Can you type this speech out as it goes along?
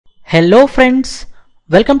Hello friends,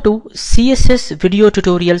 welcome to CSS video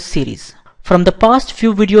tutorial series. From the past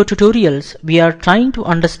few video tutorials, we are trying to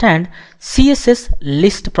understand CSS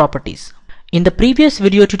list properties. In the previous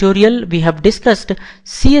video tutorial, we have discussed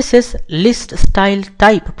CSS list style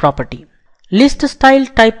type property. List style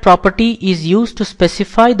type property is used to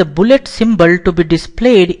specify the bullet symbol to be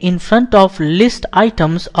displayed in front of list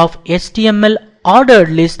items of HTML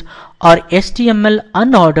ordered list or HTML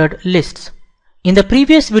unordered lists. In the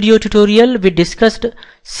previous video tutorial, we discussed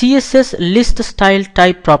CSS list style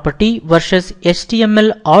type property versus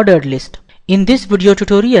HTML ordered list. In this video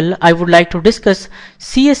tutorial, I would like to discuss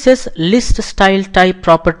CSS list style type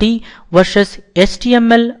property versus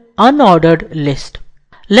HTML unordered list.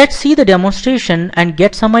 Let's see the demonstration and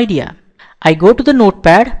get some idea. I go to the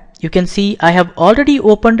notepad. You can see I have already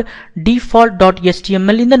opened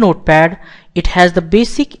default.html in the notepad. It has the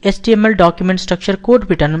basic HTML document structure code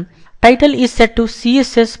written. Title is set to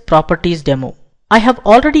CSS properties demo. I have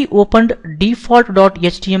already opened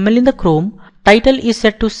default.html in the Chrome. Title is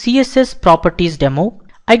set to CSS properties demo.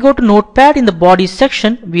 I go to notepad. In the body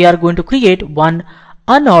section, we are going to create one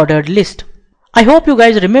unordered list. I hope you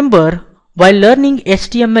guys remember while learning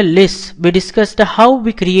HTML lists, we discussed how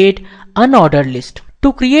we create unordered list.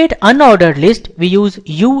 To create unordered list, we use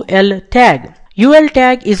UL tag. UL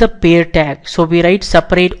tag is a pair tag, so we write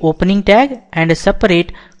separate opening tag and a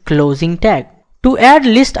separate closing tag. To add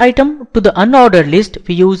list item to the unordered list,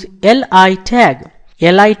 we use LI tag.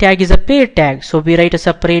 LI tag is a pair tag, so we write a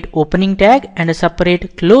separate opening tag and a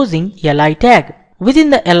separate closing LI tag. Within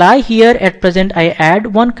the LI here at present, I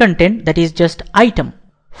add one content, that is just item.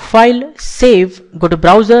 File, save, go to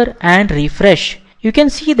browser and refresh. You can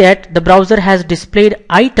see that the browser has displayed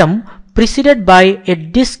item preceded by a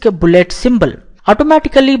disk bullet symbol.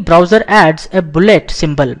 Automatically browser adds a bullet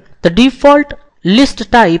symbol. The default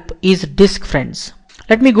list type is disk, friends.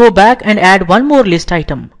 Let me go back and add one more list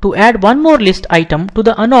item. To add one more list item to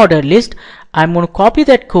the unordered list, I'm going to copy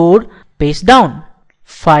that code, paste down.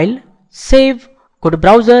 File, save, go to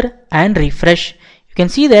browser and refresh. You can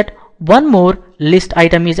see that one more list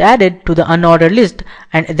item is added to the unordered list,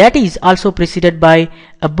 and that is also preceded by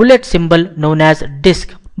a bullet symbol known as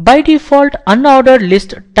disk. By default, unordered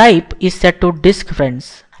list type is set to disk,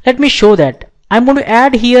 friends. Let me show that. I'm going to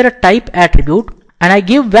add here a type attribute and I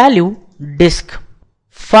give value disk.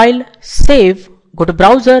 File, save, go to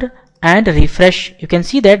browser and refresh. You can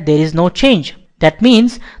see that there is no change. That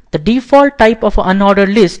means the default type of an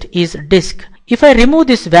unordered list is disk. If I remove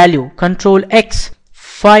this value, Ctrl X,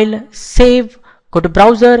 file, save, go to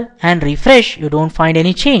browser and refresh, you don't find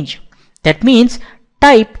any change. That means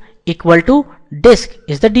type equal to disk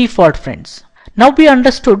is the default, friends. Now we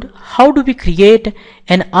understood how do we create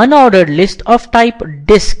an unordered list of type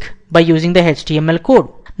disk by using the HTML code.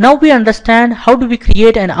 Now we understand how do we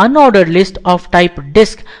create an unordered list of type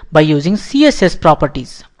disk by using CSS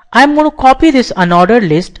properties. I am going to copy this unordered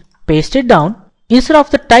list, paste it down. Instead of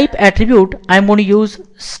the type attribute, I am going to use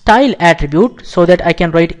style attribute so that I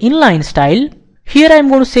can write inline style. Here I am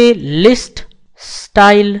going to say list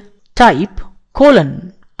style type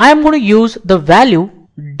colon. I am going to use the value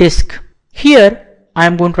disk. Here I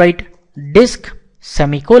am going to write disk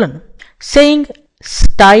semicolon. Saying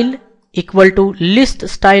style equal to list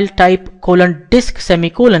style type colon disk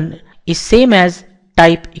semicolon is same as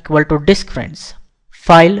type equal to disk, friends.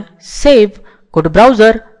 File, save, go to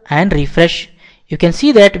browser and refresh. You can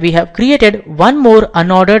see that we have created one more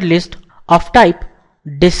unordered list of type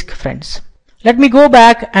disk, friends. Let me go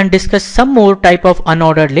back and discuss some more type of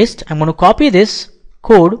unordered list. I'm going to copy this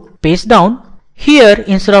code, paste down. Here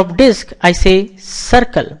instead of disk, I say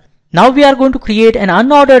circle. Now we are going to create an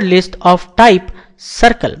unordered list of type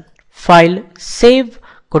circle. File, save,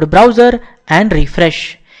 go to browser and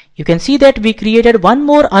refresh. You can see that we created one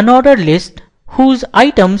more unordered list whose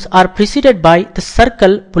items are preceded by the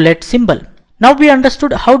circle bullet symbol. Now we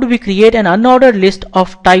understood how do we create an unordered list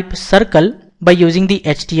of type circle by using the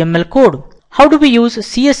HTML code. How do we use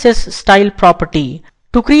CSS style property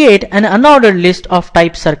to create an unordered list of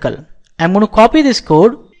type circle? I'm going to copy this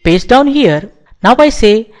code, paste down here. Now I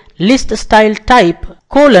say list style type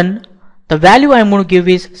colon, the value I'm going to give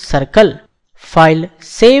is circle. File,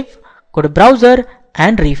 save, go to browser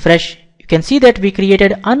and refresh. You can see that we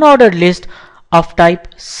created unordered list of type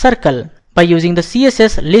circle by using the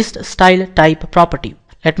CSS list style type property.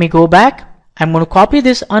 Let me go back. I'm going to copy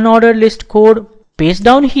this unordered list code, paste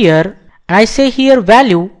down here, and I say here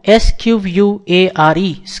value square,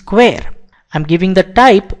 square. I'm giving the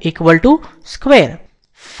type equal to square.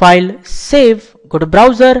 File, save, go to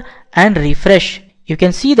browser and refresh. You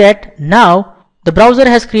can see that now the browser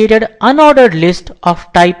has created unordered list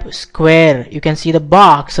of type square. You can see the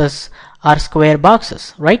boxes are square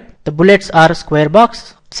boxes, right? The bullets are square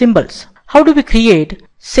box symbols. How do we create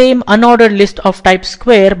same unordered list of type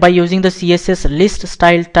square by using the CSS list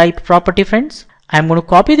style type property, friends? I'm going to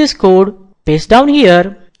copy this code, paste down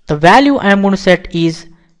here. The value I'm going to set is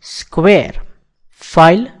square.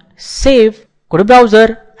 File, save, go to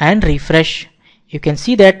browser and refresh. You can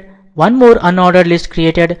see that one more unordered list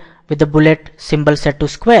created with the bullet symbol set to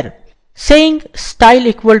square. Saying style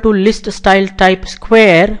equal to list style type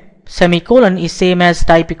square semicolon is same as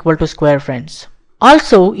type equal to square, friends.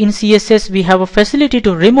 Also in CSS we have a facility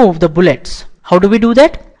to remove the bullets. How do we do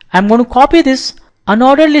that? I'm going to copy this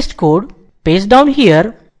unordered list code, paste down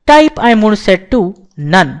here. Type I'm going to set to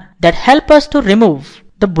none. That help us to remove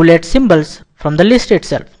the bullet symbols from the list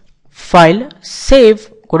itself. File, save,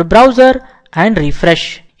 go to browser and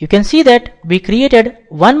refresh. You can see that we created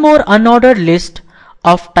one more unordered list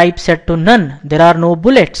of type set to none. There are no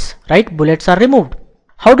bullets, right? Bullets are removed.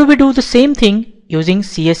 How do we do the same thing using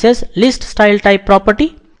CSS list style type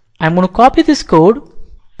property? I'm going to copy this code,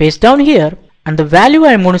 paste down here, and the value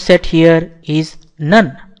I'm going to set here is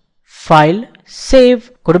none. File,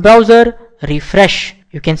 save, go to browser, refresh.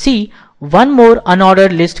 You can see one more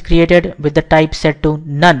unordered list created with the type set to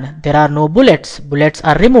none. There are no bullets. Bullets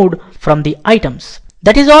are removed from the items.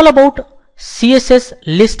 That is all about CSS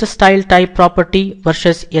list style type property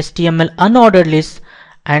versus HTML unordered list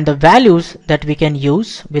and the values that we can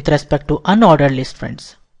use with respect to unordered list,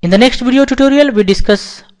 friends. In the next video tutorial, we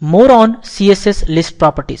discuss more on CSS list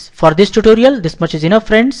properties. For this tutorial, this much is enough,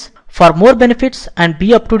 friends. For more benefits and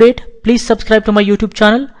be up to date, please subscribe to my YouTube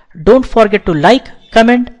channel. Don't forget to like,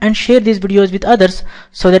 comment and share these videos with others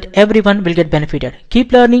so that everyone will get benefited.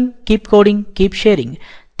 Keep learning, keep coding, keep sharing.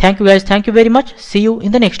 Thank you guys. Thank you very much. See you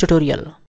in the next tutorial.